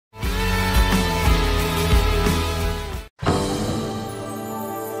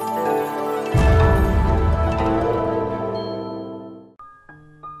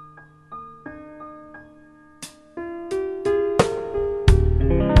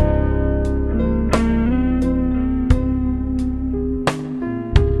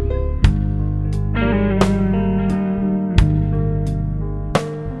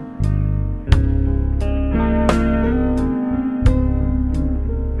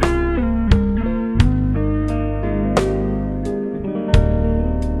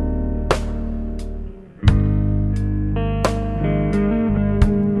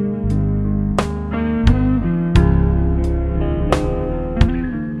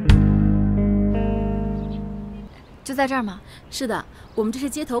就在这儿吗？是的，我们这是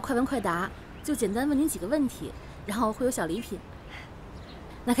街头快问快答，就简单问您几个问题，然后会有小礼品。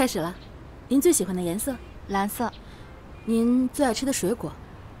那开始了，您最喜欢的颜色？蓝色。您最爱吃的水果？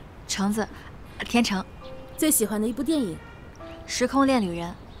橙子，甜橙。最喜欢的一部电影？时空恋旅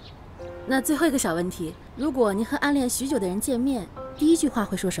人。那最后一个小问题，如果您和暗恋许久的人见面，第一句话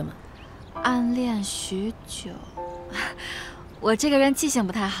会说什么？暗恋许久，我这个人记性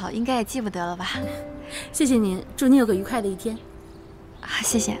不太好，应该也记不得了吧？谢谢您，祝您有个愉快的一天。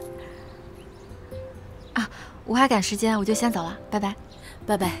谢谢。啊，我还赶时间，我就先走了，拜拜。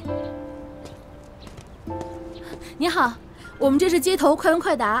拜拜。你好，我们这是街头快问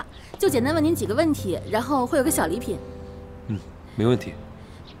快答，就简单问您几个问题，然后会有个小礼品。没问题。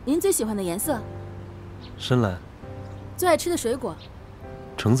您最喜欢的颜色？深蓝。最爱吃的水果？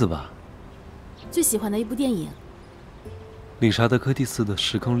橙子吧。最喜欢的一部电影？理查德·柯蒂斯的《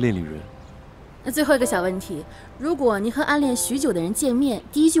时空恋旅人》。那最后一个小问题，如果您和暗恋许久的人见面，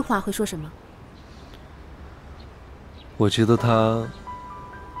第一句话会说什么？我觉得他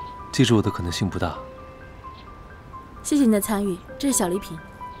记住我的可能性不大。谢谢您的参与，这是小礼品。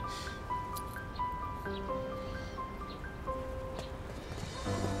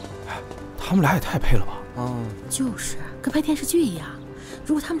他们俩也太配了吧！就是，跟拍电视剧一样。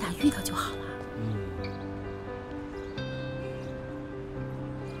如果他们俩遇到就好了。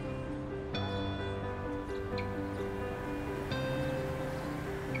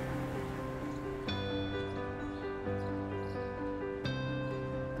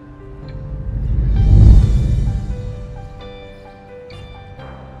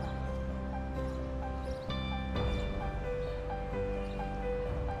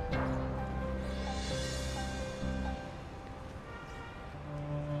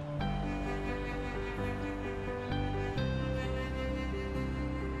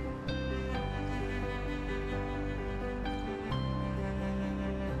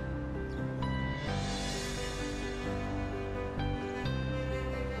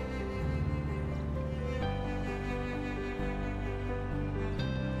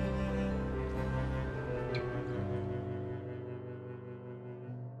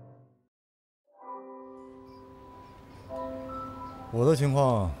我的情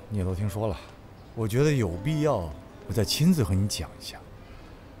况你也都听说了，我觉得有必要我再亲自和你讲一下。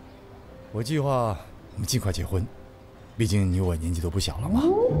我计划我们尽快结婚，毕竟你我年纪都不小了嘛。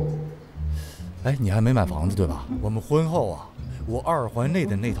哎，你还没买房子对吧？我们婚后啊，我2环内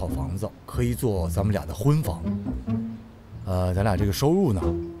的那套房子可以做咱们俩的婚房。咱俩这个收入呢，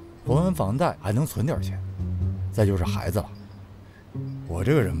还完房贷还能存点钱。再就是孩子了，我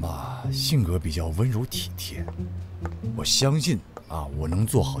这个人吧，性格比较温柔体贴，我相信啊，我能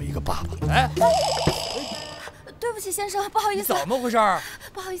做好一个爸爸。哎，对不起，先生，不好意思。怎么回事？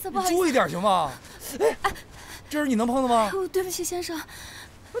不好意思，不好意思。注意点行吗？哎，这是你能碰的吗？对不起，先生。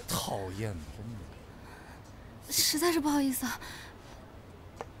讨厌，实在是不好意思。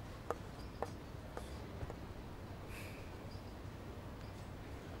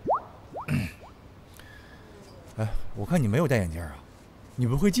哎，我看你没有戴眼镜啊，你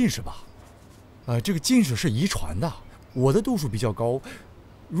不会近视吧？这个近视是遗传的，我的度数比较高，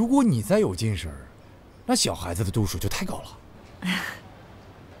如果你再有近视，那小孩子的度数就太高了。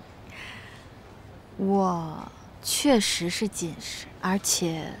我确实是近视，而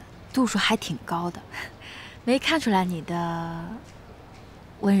且度数还挺高的，没看出来你的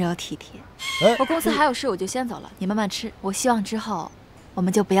温柔体贴。我公司还有事，我就先走了，你慢慢吃。我希望之后我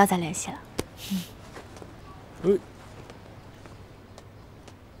们就不要再联系了。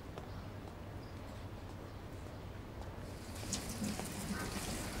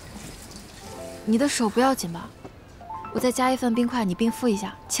你的手不要紧吧？我再加一份冰块，你冰敷一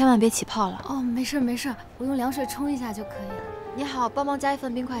下，千万别起泡了。哦，没事没事，我用凉水冲一下就可以了。你好，帮忙加一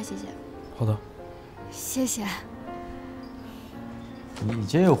份冰块，谢谢。好的。谢谢。你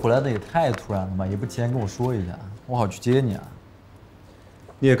今天回来的也太突然了吧，也不提前跟我说一下，我好去接你啊。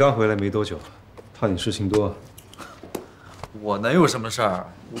你也刚回来没多久，怕你事情多。我能有什么事儿？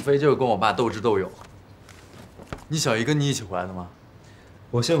无非就是跟我爸斗智斗勇。你小姨跟你一起回来的吗？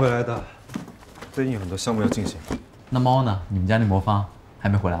我先回来的，最近有很多项目要进行。那猫呢？你们家那魔方还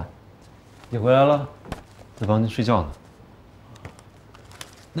没回来？你回来了，在房间睡觉呢。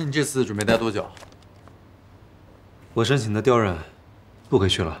那你这次准备待多久？我申请的调任不回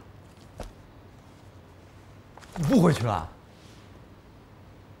去了。你不回去了？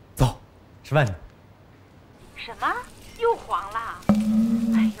走，吃饭去。什么？又黄了？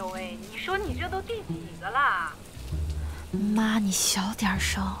哎呦喂！你说你这都第几个啦？妈，你小点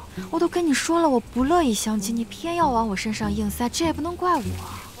声！我都跟你说了，我不乐意相亲，你偏要往我身上硬塞，这也不能怪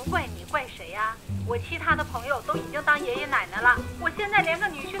我。不怪你，怪谁呀？我其他的朋友都已经当爷爷奶奶了，我现在连个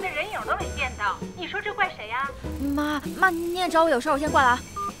女婿的人影都没见到，你说这怪谁呀？妈，你也找我有事，我先挂了啊。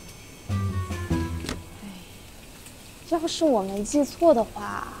要是我没记错的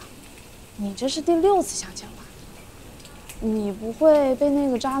话，你这是第6次相亲了吧？你不会被那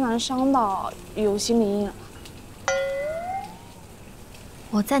个渣男伤到有心理阴影吧？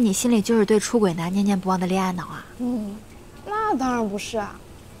我在你心里就是对出轨男念念不忘的恋爱脑啊？那当然不是啊。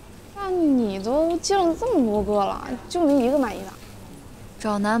但你都见了这么多个了，就没一个满意的？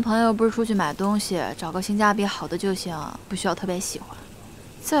找男朋友不是出去买东西，找个性价比好的就行，不需要特别喜欢。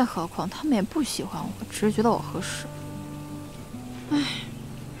再何况他们也不喜欢我，只是觉得我合适。唉，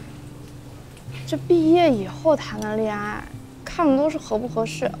这毕业以后谈的恋爱，看的都是合不合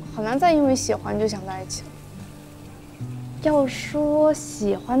适，很难再因为喜欢就想在一起了。要说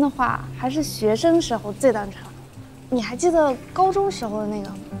喜欢的话，还是学生时候最单纯了。你还记得高中时候的那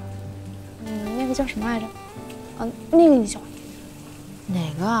个？那个叫什么来着？那个你喜欢？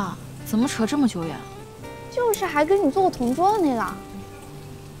哪个啊？怎么扯这么久远？就是还跟你做过同桌的那个。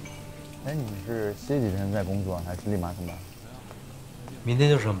哎，你是歇几天再工作，还是立马上班？明天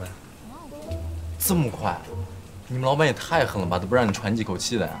就上班。这么快？你们老板也太狠了吧，都不让你喘几口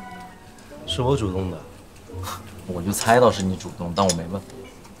气的呀？是我主动的。我就猜到是你主动，但我没问。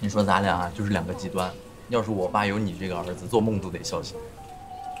你说咱俩啊，就是2个极端。要是我爸有你这个儿子，做梦都得笑醒。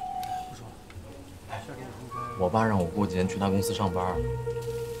我爸让我过几天去他公司上班。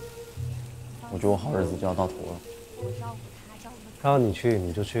我觉得我好日子就要到头了。他让你去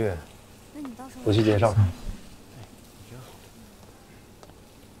你就去，我去结账。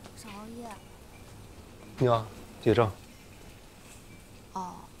少熬夜。你好，结账。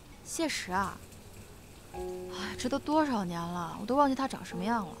哦，谢时啊。哎，这都多少年了，我都忘记他长什么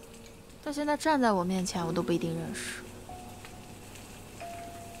样了。他现在站在我面前，我都不一定认识。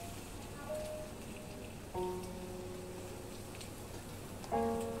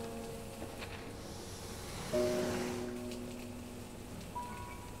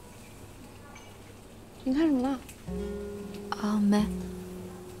你看什么呢？啊，没，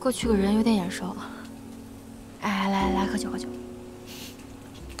过去个人有点眼熟。哎，来，喝酒。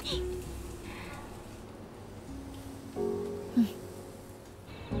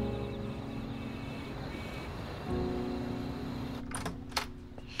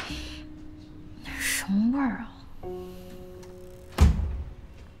什么味儿啊？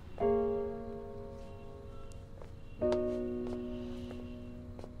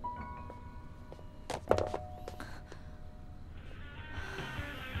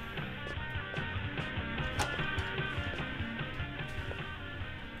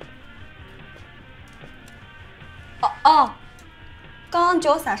哦，刚刚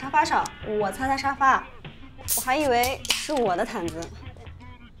酒洒沙发上，我擦沙发，我还以为是我的毯子。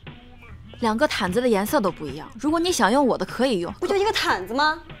2个毯子的颜色都不一样，如果你想用我的可以用。不就一个毯子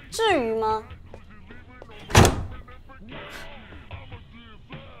吗？至于吗？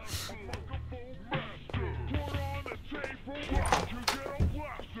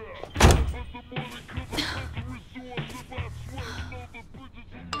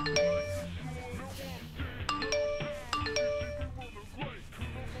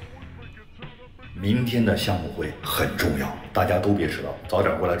明天的项目会很重要，大家都别迟到，早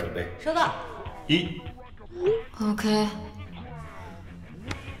点过来准备。收到。1。OK。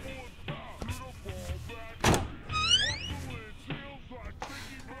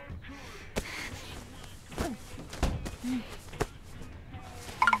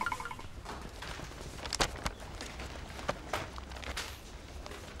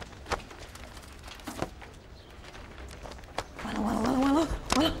完了！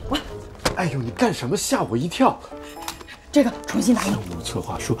哎呦，你干什么？吓我一跳！这个重新打印。项目策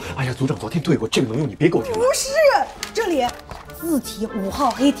划书，哎呀，组长昨天对过，这个能用，你别给我听了。不是，这里字体5号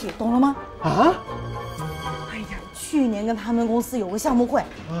黑体，懂了吗？啊？哎呀，去年跟他们公司有个项目会，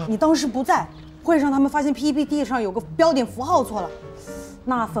你当时不在，会上他们发现 PPT 上有个标点符号错了，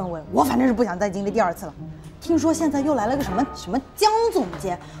那氛围我反正是不想再经历第2次了。听说现在又来了个什么江总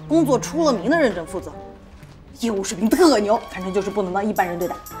监，工作出了名的认真负责，业务水平特牛，反正就是不能当一般人对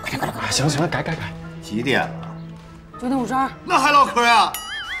待。快点！行了，改。几点了？9点52。那还唠嗑呀？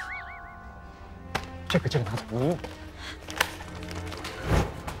这个拿走，能用。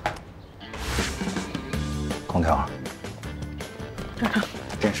空调。正常。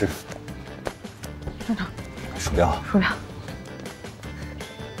电视。正常。鼠标。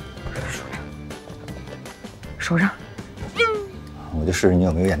手上。我就试试你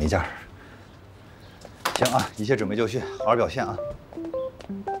有没有眼力劲儿。行啊，一切准备就绪，好好表现啊。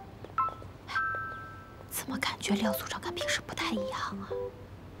怎么感觉廖组长跟平时不太一样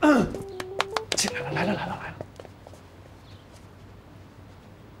啊？进来了，来了，来了，来了。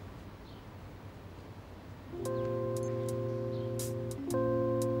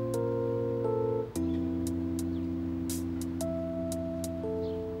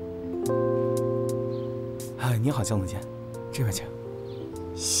你好，江总监，这边请。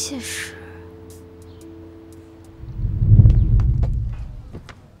谢时。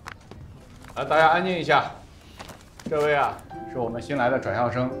大家安静一下。这位啊，是我们新来的转校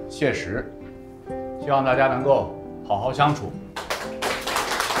生谢时，希望大家能够好好相处。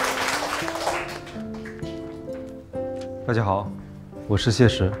大家好，我是谢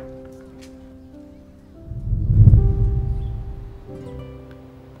时。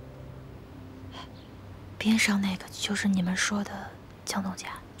边上那个就是你们说的江总监，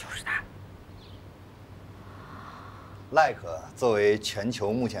就是他。YOUKU 作为全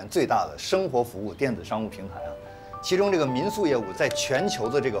球目前最大的生活服务电子商务平台啊，其中这个民宿业务在全球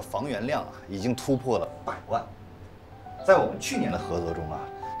的这个房源量啊，已经突破了100万。在我们去年的合作中啊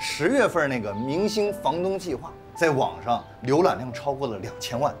，10月份那个明星房东计划在网上浏览量超过了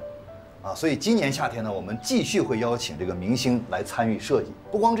2000万，啊，所以今年夏天呢，我们继续会邀请这个明星来参与设计。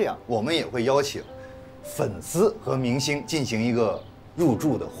不光这样，我们也会邀请粉丝和明星进行一个入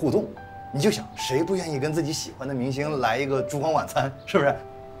住的互动。你就想，谁不愿意跟自己喜欢的明星来一个烛光晚餐，是不是？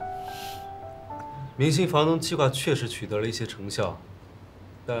明星房东计划确实取得了一些成效，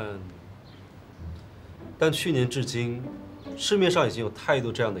但去年至今，市面上已经有太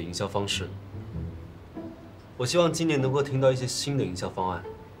多这样的营销方式。我希望今年能够听到一些新的营销方案。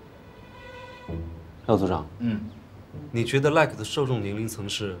廖组长，你觉得 YOUKU 的受众年龄层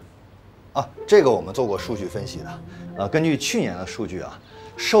是？啊，这个我们做过数据分析的，根据去年的数据啊，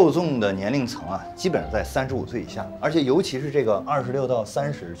受众的年龄层啊，基本上在35岁以下，而且尤其是这个26到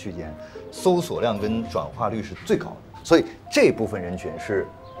30区间，搜索量跟转化率是最高的，所以这部分人群是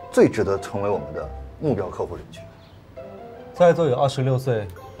最值得成为我们的目标客户人群。在座有26岁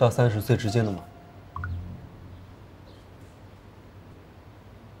到30岁之间的吗？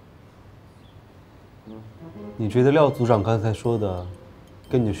你觉得廖组长刚才说的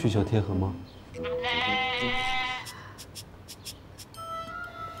跟你的需求贴合吗？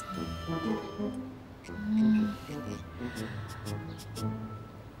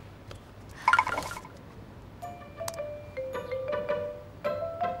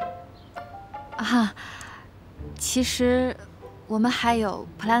其实我们还有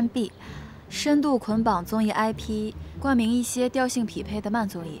Plan B， 深度捆绑综艺 IP， 冠名一些调性匹配的慢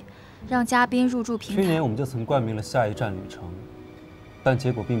综艺，让嘉宾入驻平台。去年我们就曾冠名了下一站旅程，但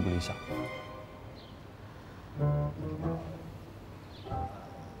结果并不理想。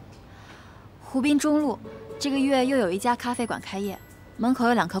湖滨中路这个月又有一家咖啡馆开业，门口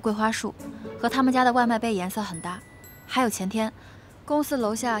有2棵桂花树，和他们家的外卖杯颜色很搭。还有前天，公司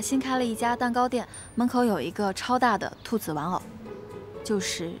楼下新开了一家蛋糕店，门口有一个超大的兔子玩偶，就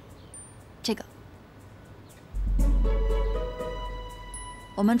是这个。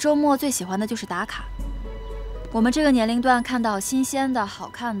我们周末最喜欢的就是打卡。我们这个年龄段看到新鲜的、好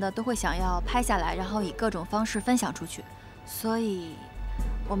看的，都会想要拍下来，然后以各种方式分享出去。所以，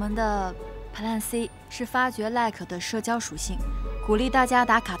我们的 Plan C 是发掘 YOUKU 的社交属性，鼓励大家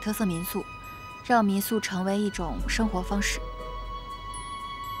打卡特色民宿，让民宿成为一种生活方式。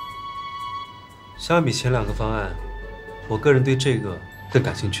相比前2个方案，我个人对这个更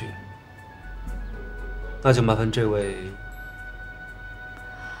感兴趣。那就麻烦这位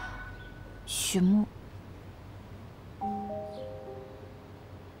许慕。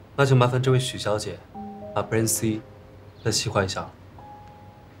那就麻烦这位许小姐，把 Plan C 再细化一下。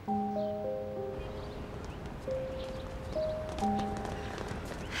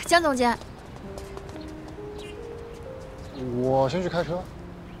江总监，我先去开车。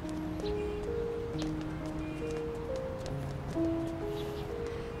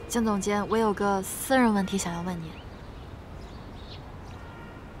江总监，我有个私人问题想要问您，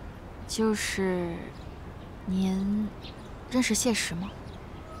就是您认识谢时吗？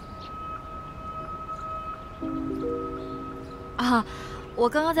我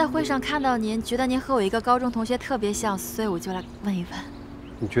刚刚在会上看到您，觉得您和我一个高中同学特别像，所以我就来问一问。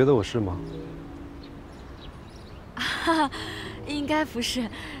你觉得我是吗？应该不是，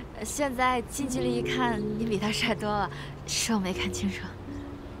现在近距离一看，你比他帅多了，是我没看清楚。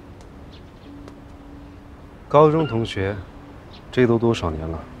高中同学，这都多少年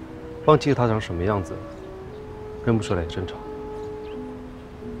了，忘记他长什么样子，认不出来也正常。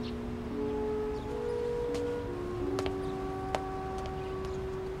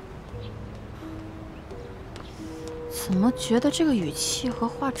怎么觉得这个语气和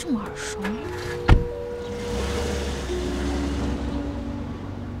话这么耳熟呢？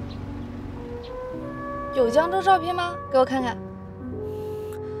有江州照片吗？给我看看。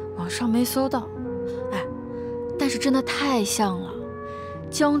网上没搜到。哎，但是真的太像了，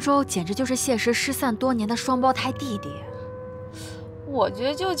江州简直就是谢时失散多年的双胞胎弟弟。我觉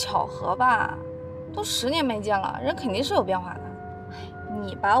得就巧合吧，都10年没见了，人肯定是有变化的。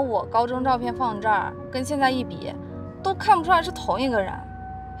你把我高中照片放这儿，跟现在一比，都看不出来是同一个人。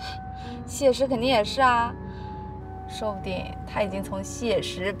谢时肯定也是啊，说不定他已经从谢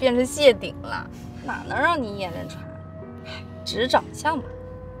时变成谢顶了，哪能让你一眼认出来？只长相嘛。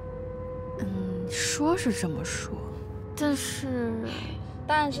说是这么说，但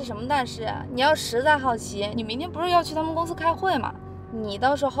是什么但是？你要实在好奇，你明天不是要去他们公司开会吗？你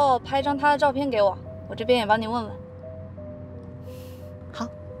到时候拍张他的照片给我，我这边也帮你问问。好。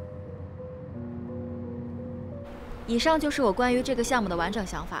以上就是我关于这个项目的完整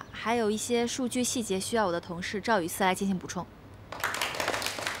想法，还有一些数据细节需要我的同事赵雨思来进行补充。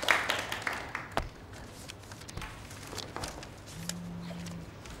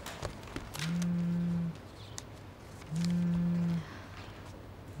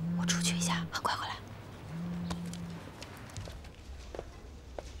我出去一下，很快回来。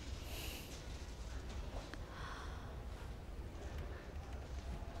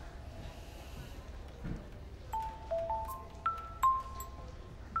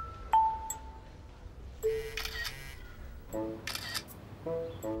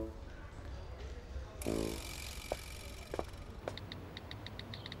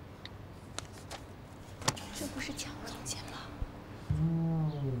这不是蒋总监吗？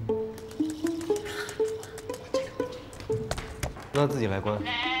那自己来关。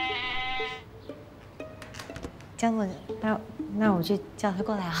江总监，那我去叫他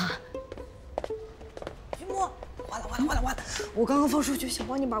过来哈。徐墨，完了！我刚刚放数据想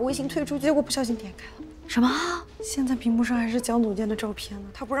帮你把微信退出，结果不小心点开了。什么？现在屏幕上还是江总监的照片呢，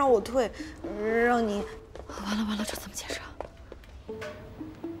他不让我退，让你……完了，这怎么解释啊？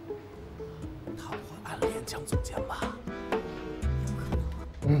他不会暗恋江总监吧？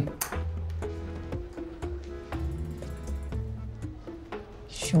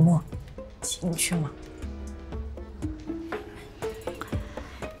徐墨，进去吗？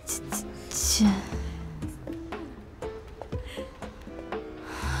进。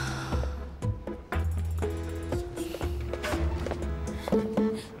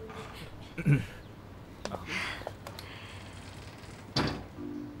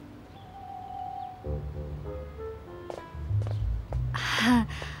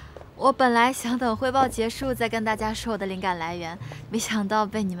我本来想等汇报结束再跟大家说我的灵感来源，没想到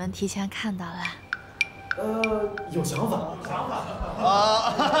被你们提前看到了。有想法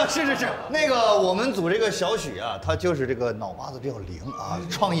啊！是，那个我们组这个小许啊，他就是这个脑瓜子比较灵啊，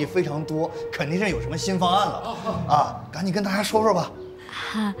创意非常多，肯定是有什么新方案了啊！赶紧跟大家说说吧。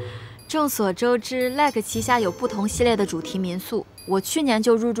众所周知 ，LIKE 旗下有不同系列的主题民宿。我去年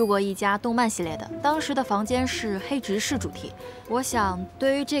就入住过一家动漫系列的，当时的房间是黑执事主题。我想，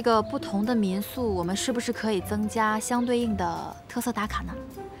对于这个不同的民宿，我们是不是可以增加相对应的特色打卡呢？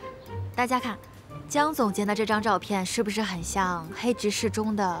大家看，江总监的这张照片是不是很像黑执事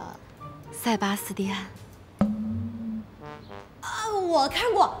中的塞巴斯蒂安？啊，我看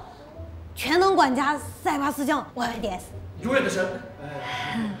过，全能管家塞巴斯酱，我点死。永远的神。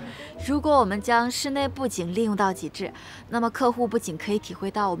如果我们将室内布景利用到极致，那么客户不仅可以体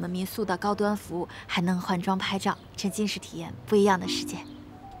会到我们民宿的高端服务，还能换装拍照，沉浸式体验不一样的世界。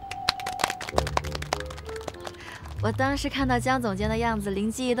我当时看到江总监的样子，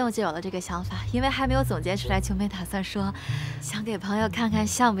灵机一动就有了这个想法。因为还没有总结出来，就没打算说，想给朋友看看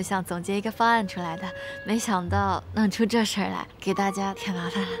像不像，总结一个方案出来的。没想到弄出这事儿来，给大家添麻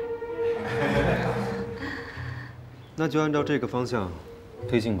烦了。那就按照这个方向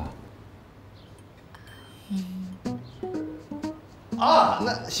推进吧。啊，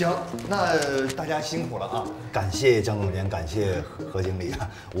那行，那大家辛苦了啊！感谢江总监，感谢何经理啊！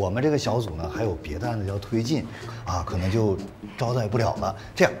我们这个小组呢，还有别的案子要推进，啊，可能就招待不了了。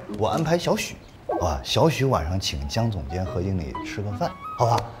这样，我安排小许，好吧？小许晚上请江总监、何经理吃个饭，好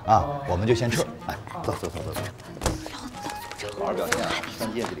吧？啊，我们就先撤。哎，走。好好表现啊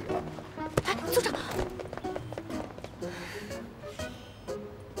，3届之礼啊！哎，组长。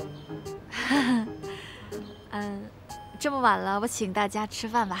这么晚了，我请大家吃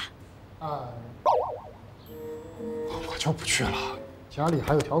饭吧。我就不去了，家里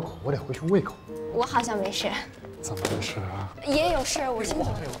还有条狗，我得回去喂狗。我好像没事。怎么回事啊？也有事，我先走。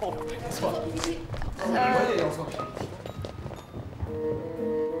报表没错，我也要做 PPT。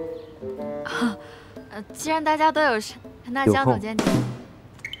既然大家都有事，那江总监你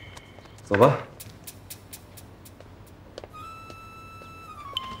走吧。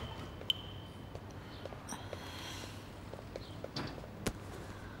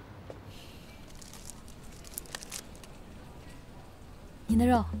的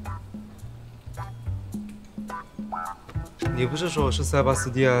肉。你不是说我是塞巴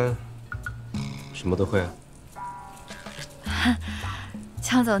斯蒂安，什么都会啊？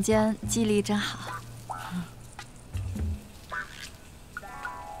江总监记忆力真好。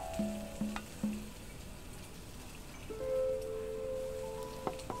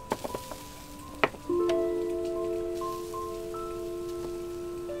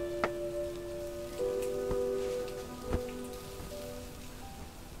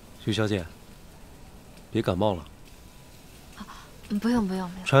许小姐，别感冒了。不用。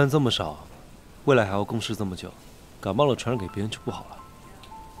传染这么少，未来还要共事这么久，感冒了传染给别人就不好了。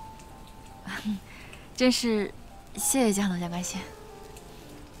真是谢谢江总监关心。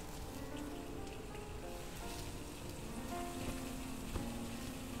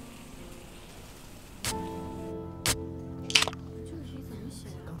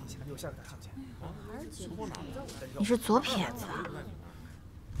你是左撇子啊？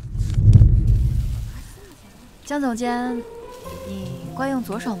江总监，你惯用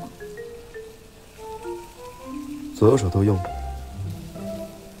左手吗？左右手都用。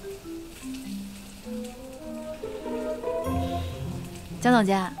江总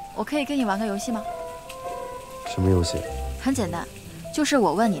监，我可以跟你玩个游戏吗？什么游戏？很简单，就是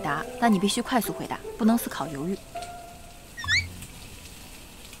我问你答，但你必须快速回答，不能思考犹豫。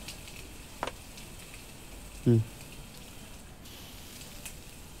嗯。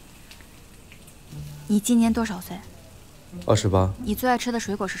你今年多少岁28。你最爱吃的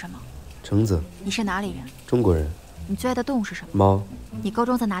水果是什么？橙子。你是哪里人？中国人。你最爱的动物是什么？猫。你高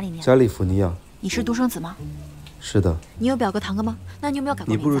中在哪里念？加利福尼亚。你是独生子吗？是的。你有表哥堂哥吗？那你有没有改过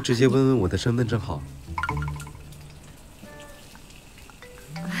名字？你不如直接问问我的身份证号。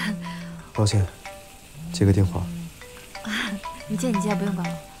抱歉，接个电话。你接，不用管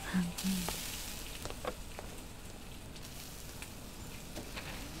我。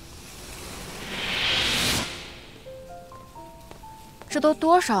这都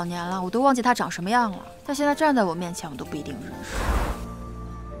多少年了，我都忘记他长什么样了。他现在站在我面前，我都不一定认识。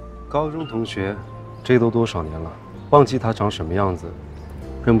高中同学，这都多少年了，忘记他长什么样子，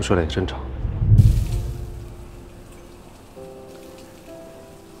认不出来也正常。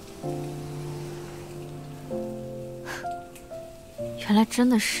原来真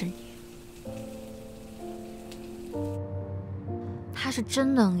的是你，他是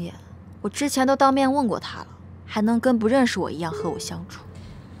真能演，我之前都当面问过他了。还能跟不认识我一样和我相处。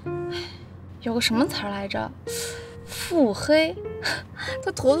有个什么词儿来着？腹黑，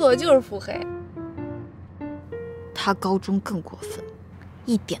他妥妥就是腹黑。他高中更过分，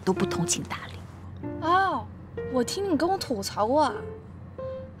一点都不通情达理。哦，我听你跟我吐槽过啊。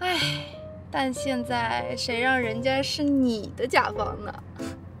哎，但现在谁让人家是你的甲方呢？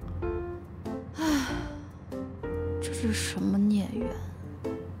唉，这是什么孽缘？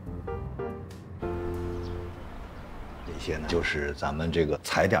这些呢，就是咱们这个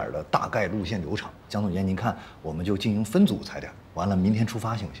踩点的大概路线流程。江总监，您看，我们就进行分组踩点，完了明天出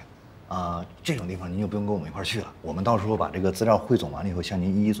发行不行？这种地方您就不用跟我们一块去了，我们到时候把这个资料汇总完了以后，向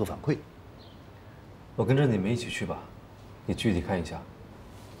您一一做反馈。我跟着你们一起去吧，你具体看一下。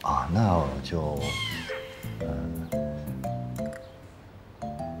啊，那我就，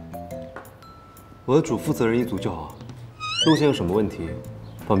我的主负责人一组就好，路线有什么问题，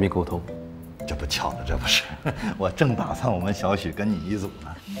方便沟通。这不巧了，这不是，我正打算我们小许跟你一组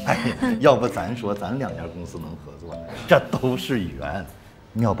呢。哎呀，要不咱说咱两家公司能合作，这都是缘，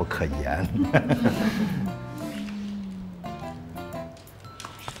妙不可言。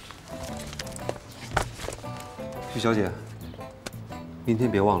许小姐，明天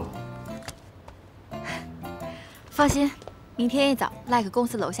别忘了。放心，明天一早赖个公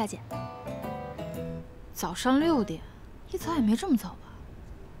司楼下见。早上6点，一早也没这么早吧？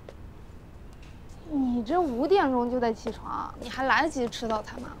你这5点钟就得起床，你还来得及吃早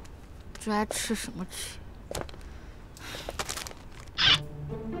餐吗？这还吃什么吃？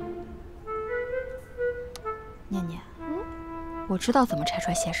念念，我知道怎么拆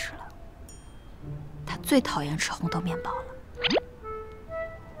穿现实了。他最讨厌吃红豆面包了。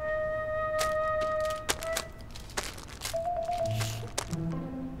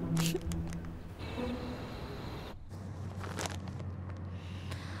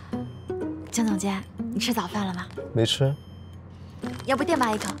江总监，你吃早饭了吗？没吃。要不垫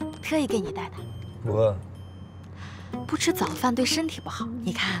吧一口，特意给你带的。不饿。不吃早饭对身体不好，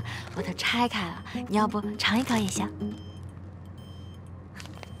你看我都拆开了，你要不尝一口也行。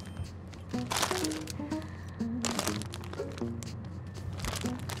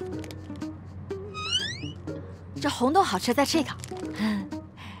这红豆好吃，再吃一口。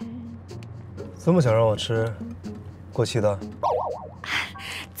这么想让我吃过期的？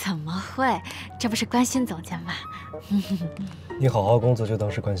会，这不是关心总监吗？你好好工作就当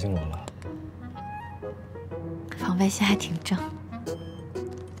是关心我了。防备心还挺正。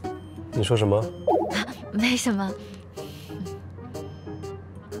你说什么？啊，没什么。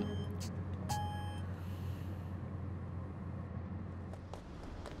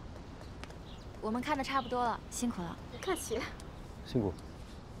我们看的差不多了，辛苦了。不客气。辛苦。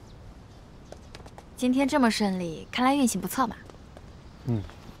今天这么顺利，看来运气不错嘛。嗯。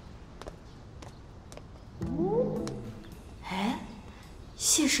哎，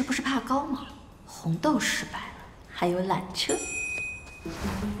谢氏不是怕高吗？红豆失败了，还有缆车。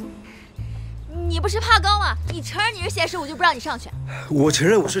你不是怕高吗？你承认你是谢氏，我就不让你上去。我承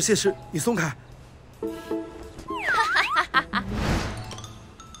认我是谢氏，你松开。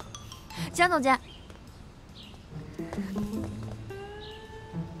江总监，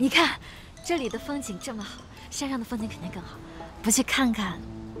你看这里的风景这么好，山上的风景肯定更好，不去看看，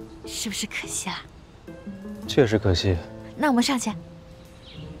是不是可惜啊？确实可惜。那我们上去。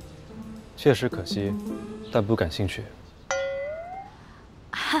确实可惜，但不感兴趣。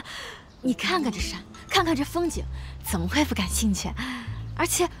啊，你看看这山，看看这风景，怎么会不感兴趣？而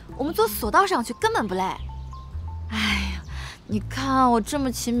且我们坐索道上去根本不累。哎呀，你看我这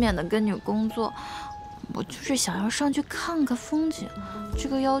么勤勉的跟你工作，我就是想要上去看看风景，这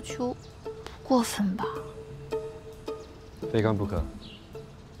个要求不过分吧？非看不可。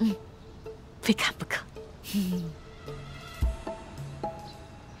嗯，非看不可。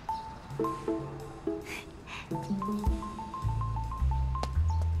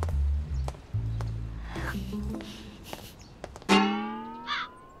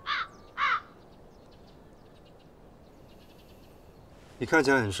你看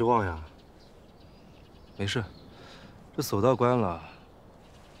起来很失望呀。没事，这索道关了，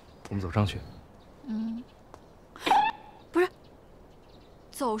我们走上去。嗯，不是，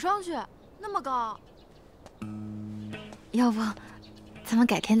走上去那么高，要不咱们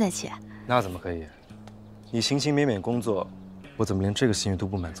改天再去？那怎么可以？你勤勤勉勉工作，我怎么连这个心愿都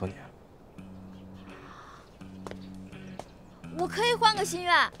不满足你啊？我可以换个心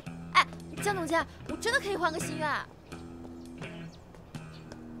愿。哎，江总监，我真的可以换个心愿。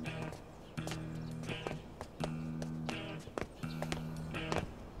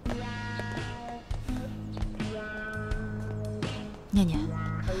念念，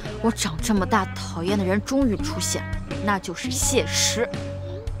我长这么大讨厌的人终于出现了，那就是谢师。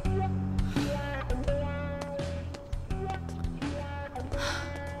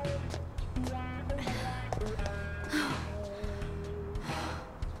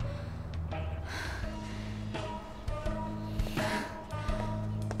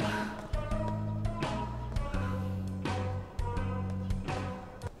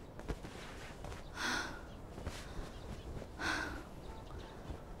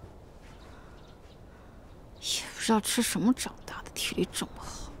不知道吃什么长大的，体力这么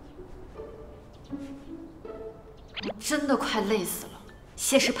好，我真的快累死了。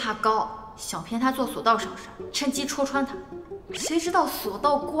谢氏怕高，想骗他坐索道上山，趁机戳穿他。谁知道索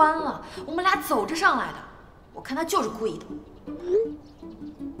道关了，我们俩走着上来的。我看他就是故意的。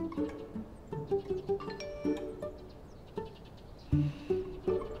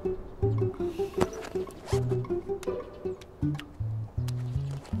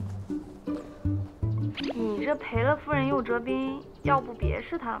你这赔了夫人又折兵，要不别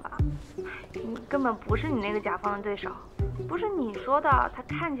试探了吧？你根本不是你那个甲方的对手，不是你说的他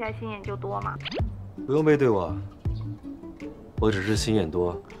看起来心眼就多吗？不用背对我，我只是心眼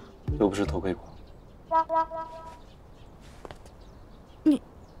多，又不是头盔狂。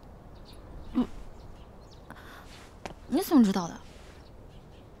你怎么知道的？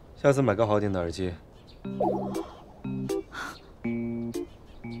下次买个好点的耳机。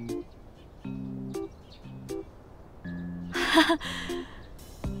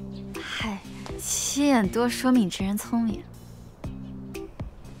嗨，心眼多说明这人聪明。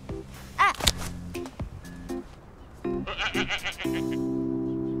哎，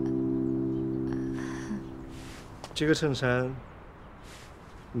这个衬衫，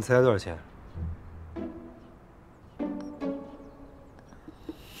你猜多少钱？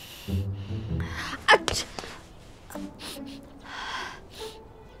啊这！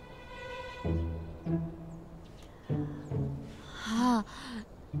啊！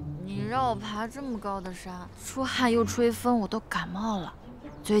你让我爬这么高的山，出汗又吹风，我都感冒了。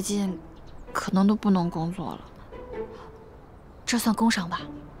最近可能都不能工作了，这算工伤吧？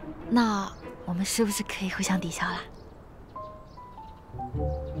那我们是不是可以互相抵消啦？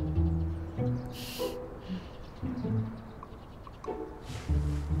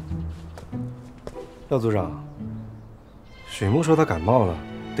廖组长，水木说他感冒了，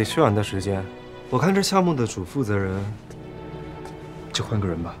得需要你的时间。我看这项目的主负责人，就换个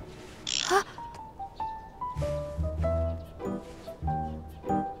人吧。啊！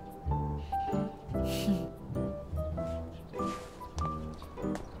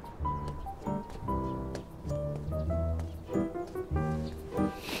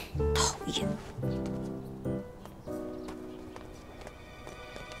讨厌。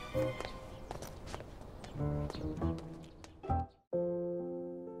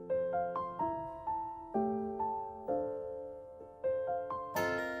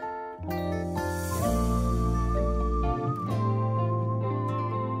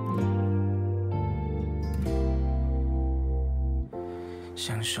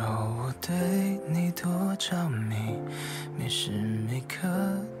享受我对你多着迷，每时每刻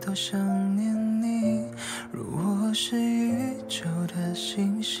都想念你。如我是宇宙的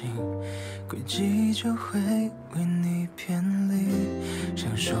星星，轨迹就会为你偏离。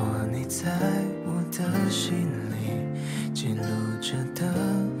想说你在我的心里，记录着的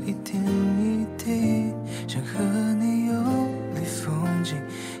一点一滴。想和你游历风景，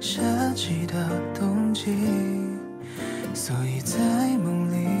夏季到冬季。所以在梦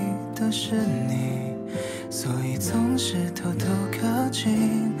里都是你，所以总是偷偷靠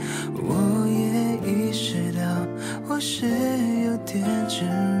近。我也意识到我是有点执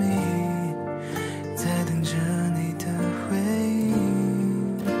迷，在等着你的回应。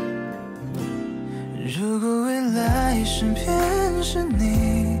如果未来身边是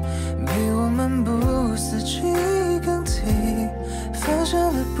你，陪我漫步四季更替，放下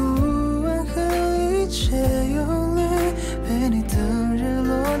了不安和一切忧虑，陪你等日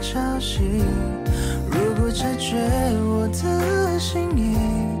落潮汐。如果察觉我的心意，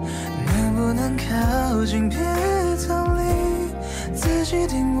能不能靠近别逃离，仔细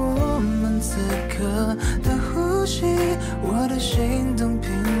听我们此刻的呼吸，我的心动频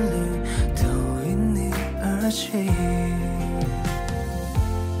率都因你而起。